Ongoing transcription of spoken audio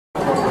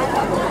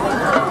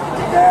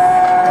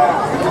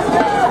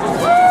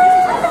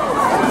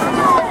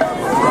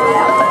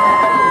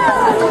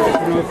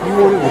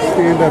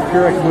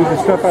here, I can move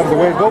the stuff out of the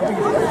way. Don't be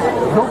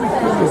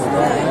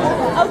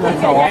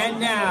And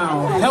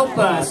now, help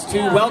us to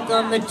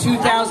welcome the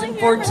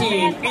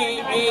 2014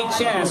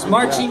 AHS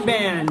Marching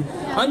Band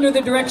under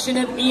the direction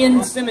of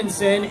Ian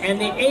Simonson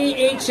and the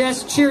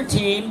AHS cheer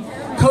team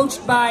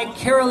coached by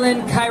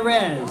Carolyn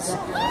Cairez.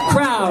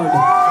 Crowd,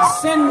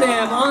 send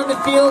them on the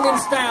field in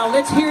style.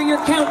 Let's hear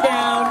your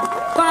countdown.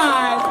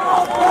 5,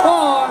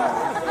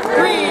 4,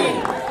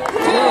 3,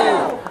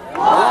 2,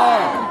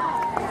 1.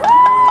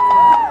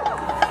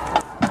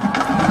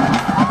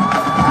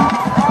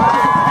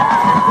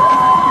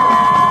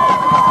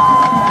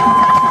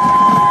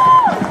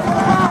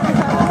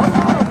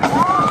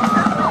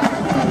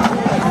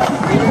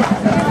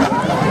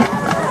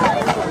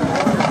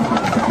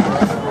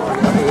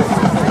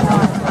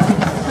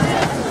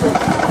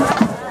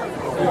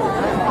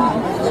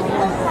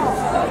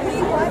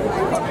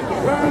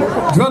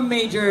 Drum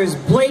majors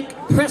Blake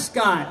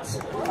Prescott,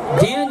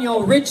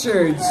 Daniel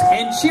Richards,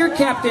 and cheer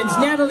captains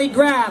Natalie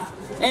Graff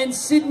and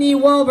Sydney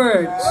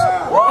Walbert.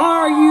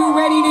 Are you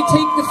ready to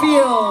take the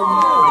field?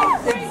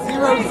 It's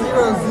 0,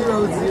 0,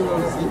 0, 0,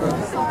 0.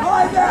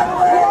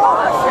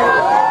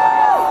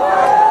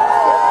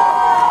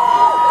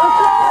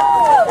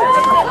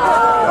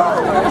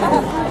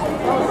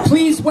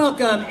 Please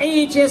welcome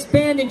AHS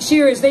Band and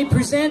Cheer as they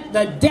present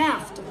the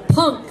Daft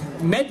Punk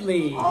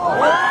Medley.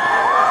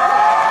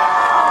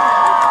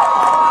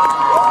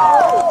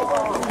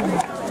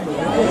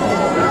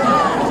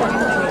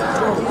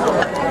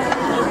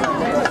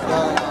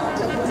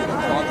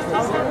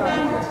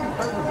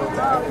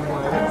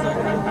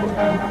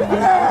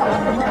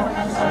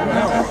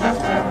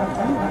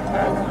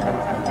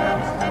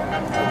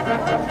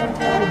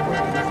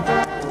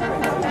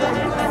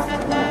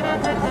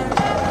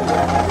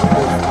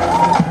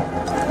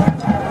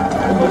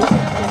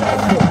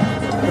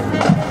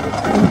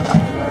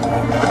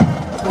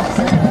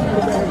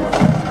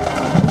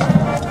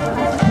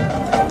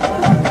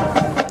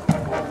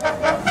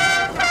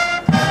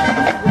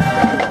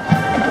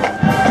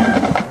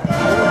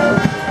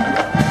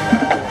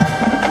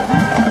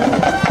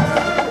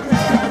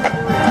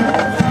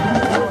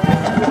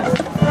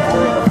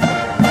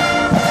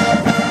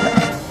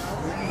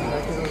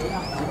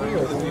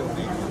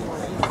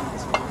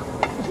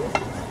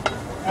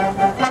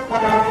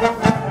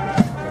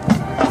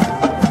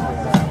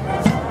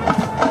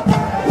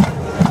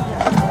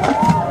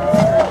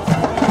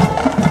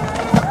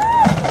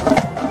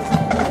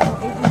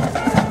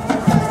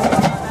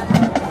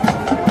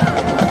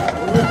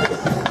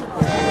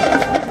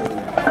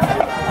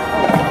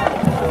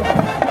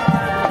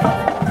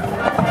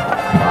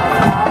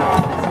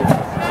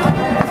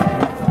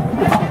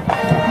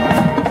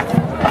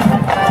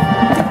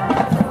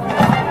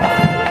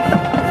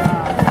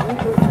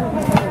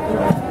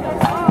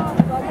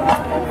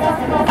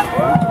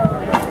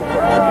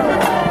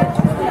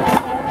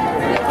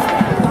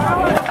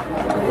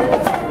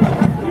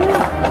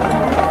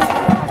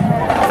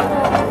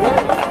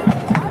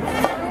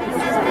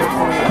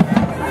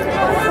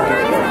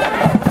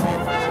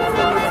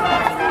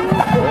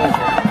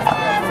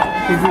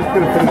 He's just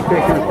going to finish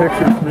taking the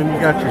pictures and then you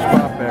got your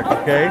spot back,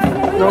 okay?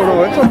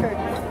 No, it's okay.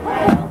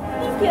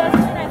 Thank you, that's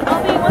really nice.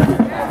 I'll be once it's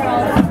there.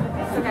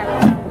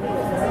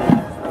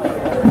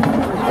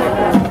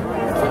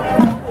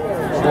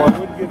 So I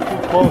wouldn't get too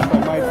close, I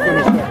might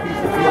finish that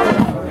piece of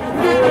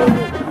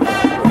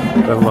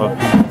pizza. I love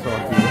pizza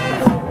talking.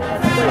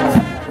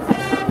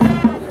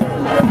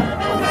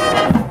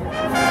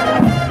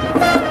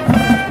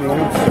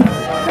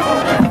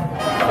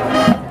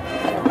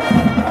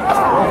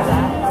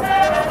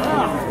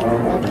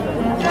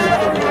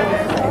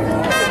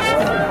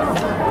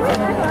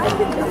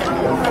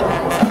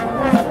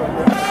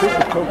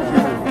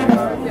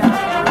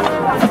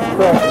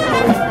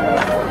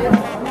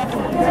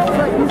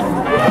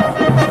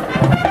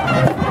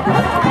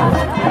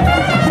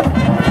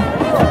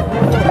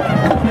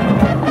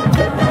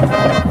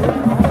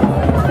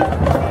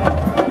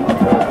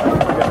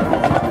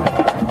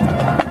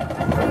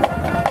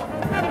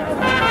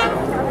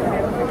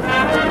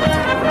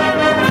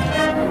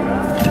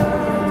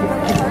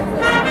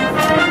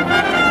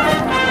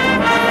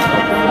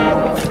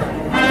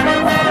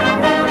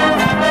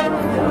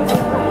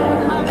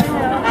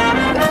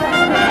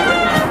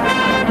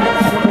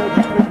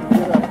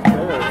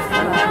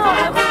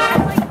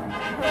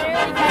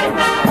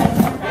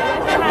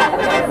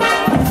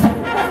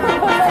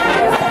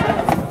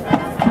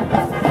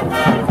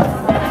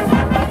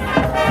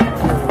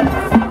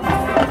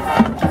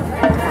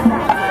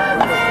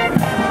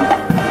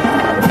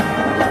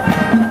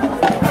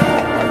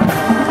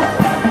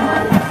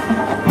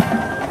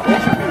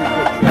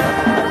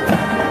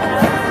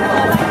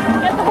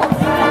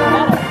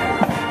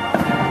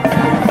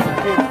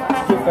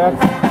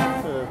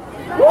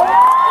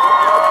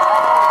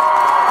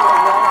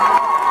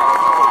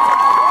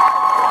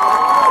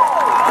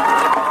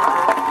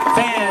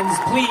 Fans,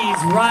 please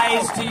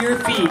rise to your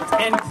feet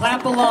and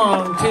clap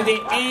along to the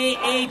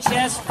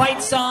AHS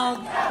fight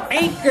song,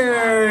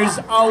 Anchors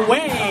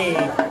Away.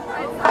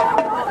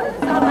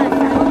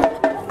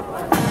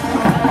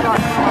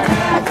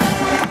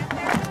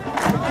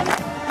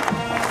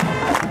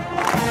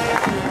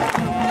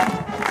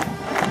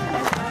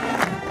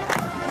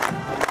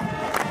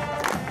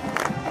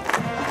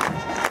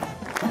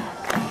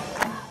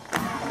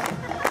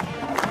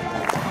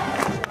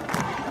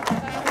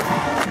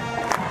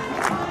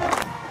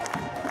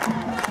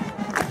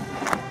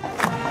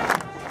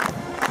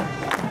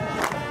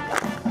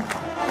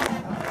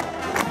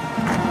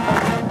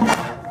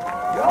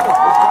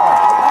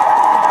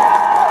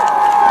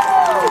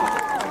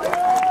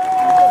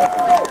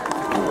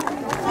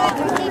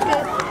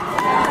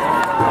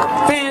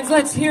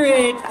 let's hear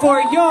it for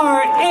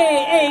your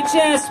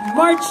AHS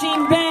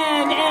marching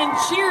band and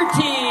cheer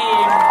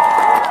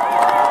team.